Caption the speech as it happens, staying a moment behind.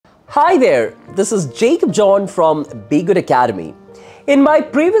Hi there, this is Jacob John from B-GHUD Academy. In my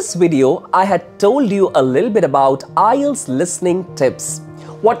previous video, I had told you a little bit about IELTS listening tips.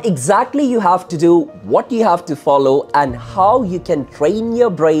 What exactly you have to do, what you have to follow, and how you can train your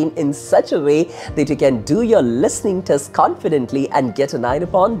brain in such a way that you can do your listening test confidently and get a 9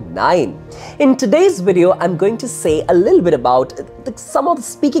 upon 9. In today's video, I'm going to say a little bit about some of the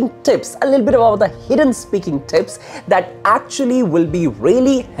speaking tips, a little bit about the hidden speaking tips that actually will be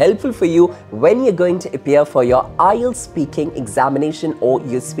really helpful for you when you're going to appear for your IELTS speaking examination or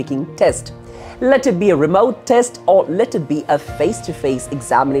your speaking test. Let it be a remote test or let it be a face-to-face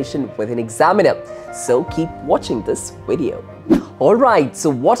examination with an examiner. So keep watching this video. Alright, so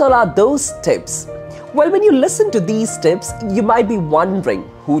what are those tips? Well, when you listen to these tips, you might be wondering,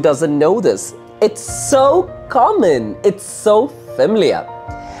 who doesn't know this? It's so common, it's so familiar.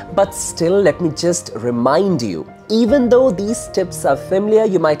 But still, let me just remind you, even though these tips are familiar,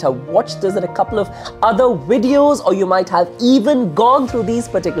 you might have watched this in a couple of other videos, or you might have even gone through these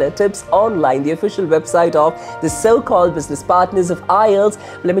particular tips online, the official website of the so-called business partners of IELTS.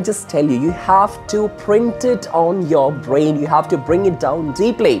 Let me just tell you, you have to print it on your brain. You have to bring it down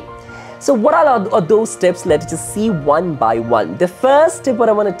deeply. So what are those tips? Let's just see one by one. The first tip what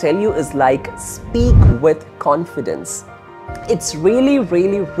I want to tell you is speak with confidence. It's really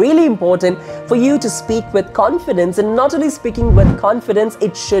important for you to speak with confidence, and not only speaking with confidence,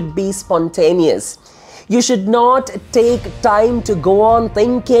 it should be spontaneous. You should not take time to go on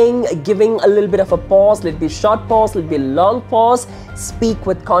thinking, giving a little bit of a pause, let it be a short pause, let it be a long pause. Speak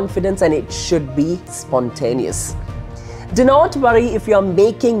with confidence and it should be spontaneous. Do not worry if you are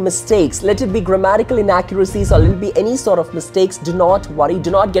making mistakes. Let it be grammatical inaccuracies or let it be any sort of mistakes. Do not worry.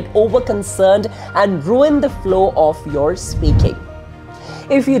 Do not get over concerned and ruin the flow of your speaking.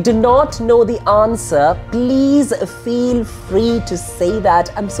 If you do not know the answer, please feel free to say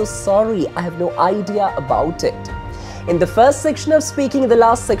that, I'm so sorry, I have no idea about it. In the first section of speaking, in the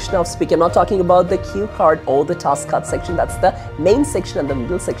last section of speaking, I'm not talking about the cue card or the task card section. That's the main section and the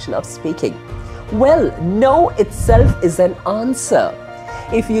middle section of speaking. Well, no itself is an answer.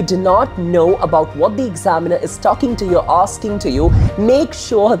 If you do not know about what the examiner is talking to you, asking to you, make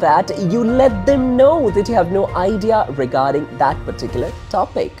sure that you let them know that you have no idea regarding that particular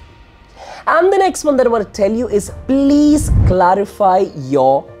topic. And the next one that I want to tell you is, please clarify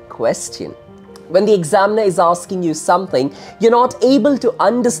your question. When the examiner is asking you something, you're not able to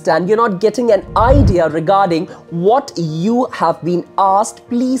understand, you're not getting an idea regarding what you have been asked,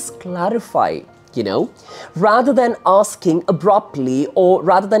 please clarify. Rather than asking abruptly or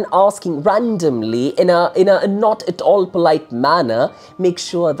rather than asking randomly in a not at all polite manner, make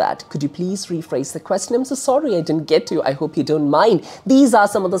sure that, could you please rephrase the question? I'm so sorry I didn't get you. I hope you don't mind. These are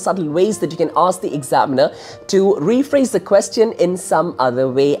some of the subtle ways that you can ask the examiner to rephrase the question in some other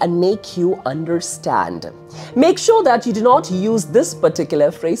way and make you understand. Make sure that you do not use this particular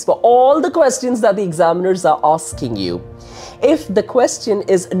phrase for all the questions that the examiners are asking you. If the question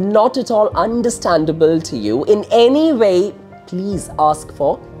is not at all understandable to you in any way, please ask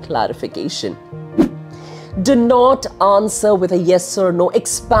for clarification. Do not answer with a yes or no.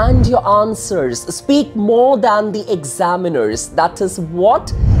 Expand your answers. Speak more than the examiners. That is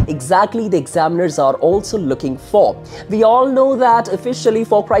what exactly the examiners are also looking for. We all know that officially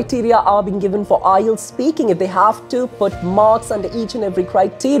 4 criteria are being given for IELTS speaking. If they have to put marks under each and every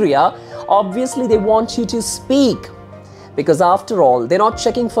criteria, obviously they want you to speak. Because after all, they're not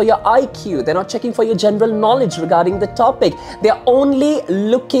checking for your IQ, they're not checking for your general knowledge regarding the topic. They're only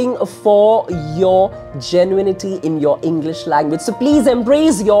looking for your genuinity in your English language. So please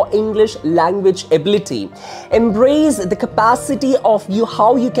embrace your English language ability. Embrace the capacity of you,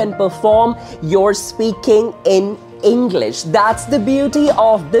 how you can perform your speaking in English. That's the beauty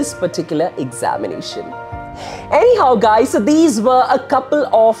of this particular examination. Anyhow guys, so these were a couple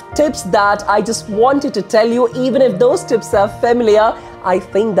of tips that I just wanted to tell you. Even if those tips are familiar, I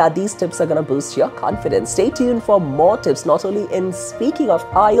think that these tips are going to boost your confidence. Stay tuned for more tips, not only in speaking of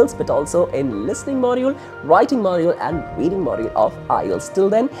IELTS, but also in listening module, writing module, and reading module of IELTS. Till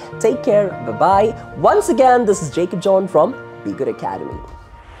then, take care. Bye-bye. Once again, this is Jacob John from B-GHUD Academy.